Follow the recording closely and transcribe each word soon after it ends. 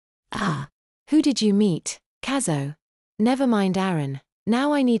Ah. Who did you meet, Kazo? Never mind Aaron.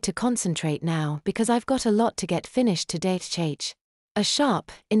 Now I need to concentrate now because I've got a lot to get finished today. A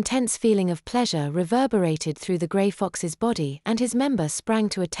sharp, intense feeling of pleasure reverberated through the grey fox's body and his member sprang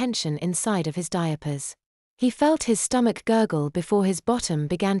to attention inside of his diapers. He felt his stomach gurgle before his bottom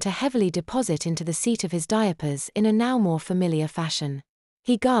began to heavily deposit into the seat of his diapers in a now more familiar fashion.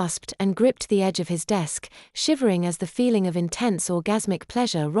 He gasped and gripped the edge of his desk, shivering as the feeling of intense orgasmic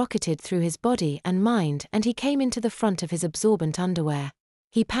pleasure rocketed through his body and mind, and he came into the front of his absorbent underwear.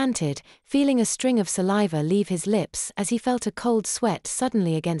 He panted, feeling a string of saliva leave his lips as he felt a cold sweat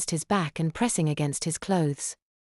suddenly against his back and pressing against his clothes.